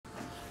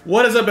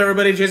What is up,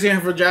 everybody? Jason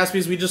here for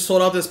Jaspys. We just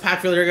sold out this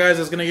pack filler here, guys.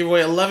 It's going to give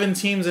away 11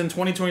 teams in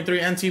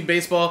 2023 NT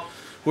Baseball,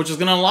 which is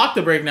going to unlock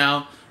the break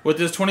now with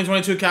this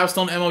 2022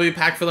 Capstone MLB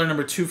pack filler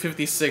number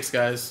 256,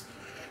 guys.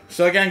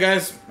 So again,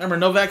 guys, remember,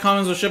 no vet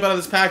commons will ship out of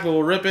this pack, but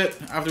we'll rip it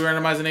after we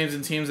randomize the names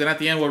and teams. And at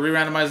the end, we'll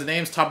re-randomize the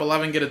names. Top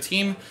 11 get a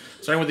team.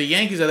 Starting with the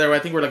Yankees out there, I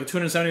think we're like a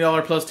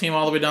 $270 plus team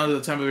all the way down to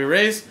the Tampa Bay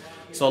Rays.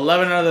 So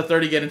 11 out of the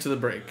 30 get into the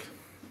break.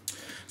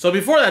 So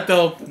before that,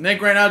 though,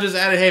 Nick right now just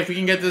added, hey, if we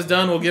can get this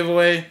done, we'll give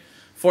away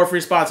 4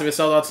 free spots if it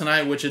sells out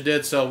tonight, which it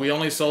did. So we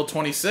only sold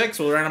 26.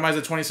 We'll randomize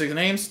the 26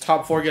 names.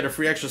 Top 4 get a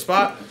free extra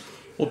spot.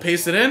 We'll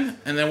paste it in,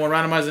 and then we'll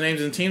randomize the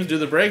names and teams, do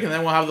the break, and then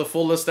we'll have the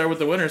full list there with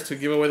the winners to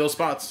give away those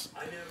spots.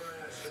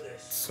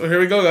 So here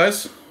we go,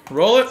 guys.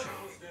 Roll it.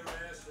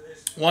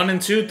 1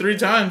 and 2, 3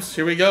 times.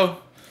 Here we go.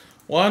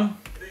 1,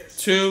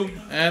 2,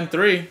 and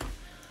 3.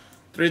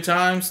 3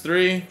 times,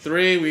 3,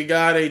 3. We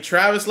got a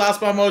Travis, Last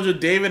Spot Mojo,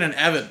 David, and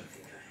Evan.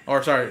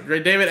 Or, sorry,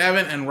 David,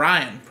 Evan, and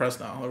Ryan.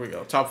 Press now. There we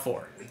go. Top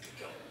 4.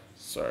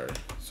 Sorry.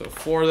 So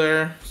 4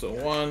 there. So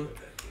 1,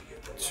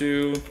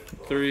 2,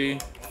 3,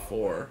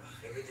 4.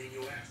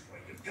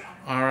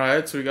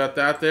 Alright, so we got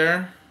that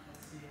there.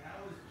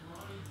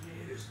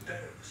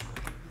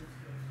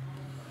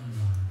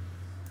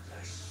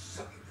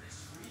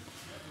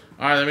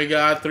 Alright, then we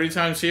got 3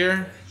 times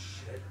here.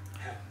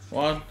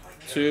 1,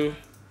 2,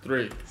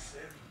 3.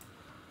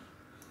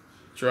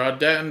 Draw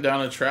Denton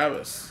down to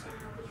Travis.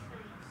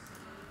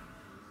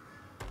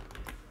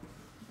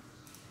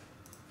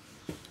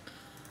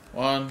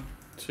 One,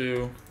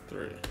 2,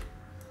 3.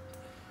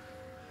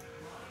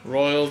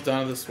 Royals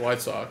down to the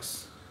White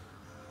Sox.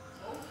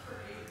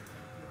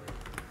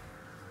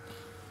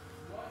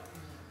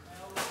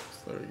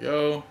 So there we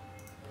go.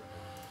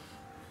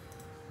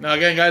 Now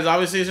again, guys,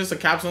 obviously it's just a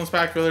Capstone's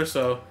pack filler,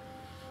 so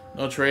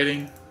no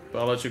trading. But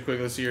I'll let you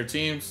quickly see your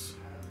teams.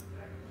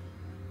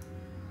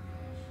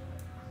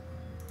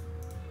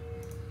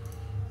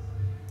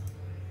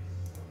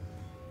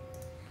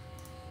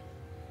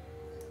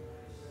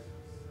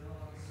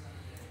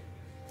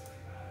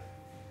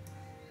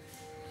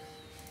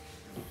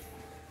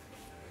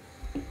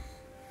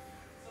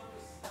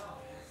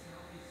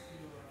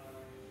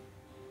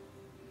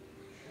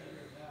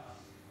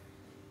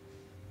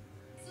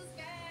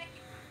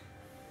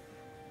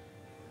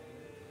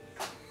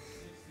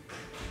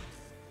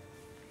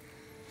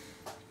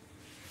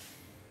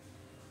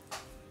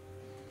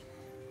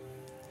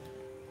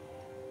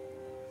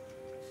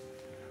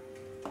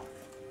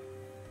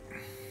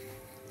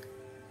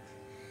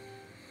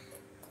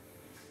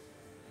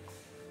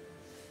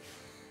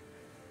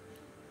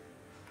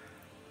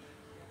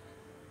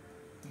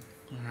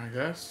 Alright,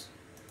 guys.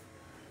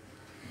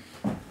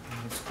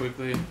 Let's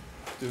quickly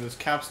do this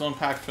Capstone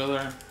pack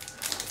filler.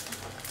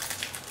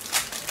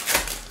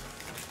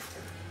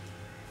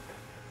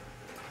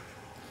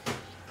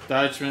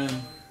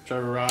 Deichmann,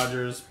 Trevor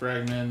Rogers,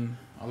 Bregman,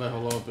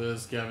 Alejo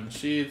Lopez, Gavin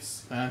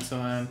Sheets,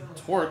 Antolin,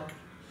 Torque,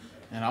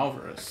 and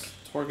Alvarez.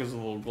 Torque is a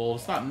little gold.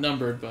 It's not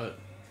numbered, but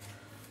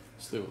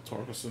let's leave with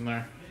Torque in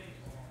there.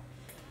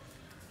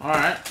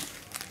 Alright.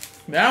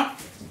 Now,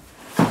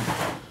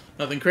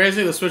 nothing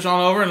crazy. Let's switch on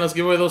over and let's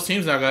give away those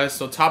teams now, guys.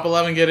 So top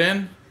 11 get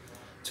in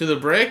to the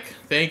break.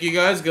 Thank you,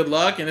 guys. Good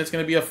luck. And it's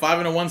going to be a 5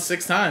 and a 1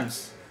 6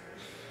 times.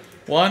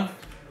 1,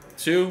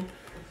 2,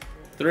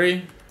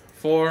 3,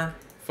 4,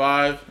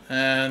 5,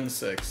 and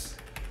 6.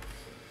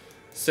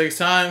 6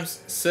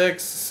 times.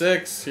 6,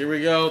 6. Here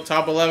we go.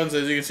 Top 11s.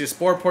 As you can see,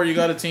 Sportport, you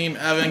got a team.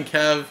 Evan,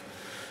 Kev,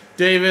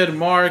 David,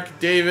 Mark,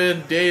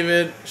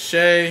 David,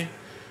 Shay,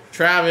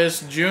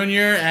 Travis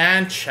Jr.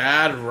 and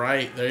Chad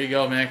Wright. There you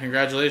go, man.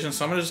 Congratulations.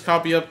 So I'm going to just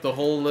copy up the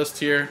whole list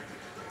here.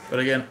 But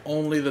again,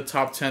 only the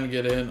top 10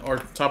 get in. Or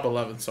top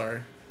 11,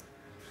 sorry.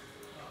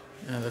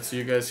 And that's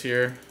you guys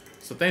here.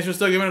 So thanks for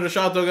still giving it a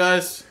shot, though,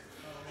 guys.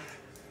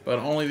 But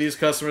only these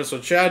customers. So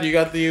Chad, you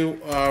got the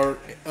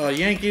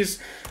Yankees.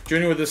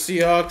 Junior with the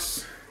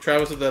Seahawks.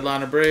 Travis with the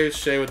Atlanta Braves.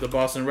 Shay with the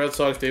Boston Red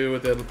Sox. David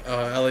with the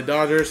LA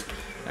Dodgers.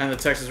 And the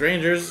Texas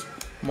Rangers.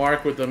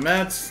 Mark with the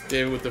Mets,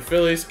 David with the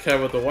Phillies,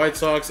 Kev with the White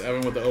Sox,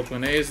 Evan with the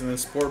Oakland A's, and then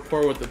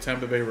Sportport with the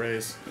Tampa Bay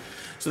Rays.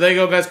 So there you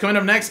go, guys. Coming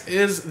up next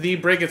is the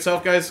break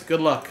itself, guys. Good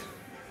luck.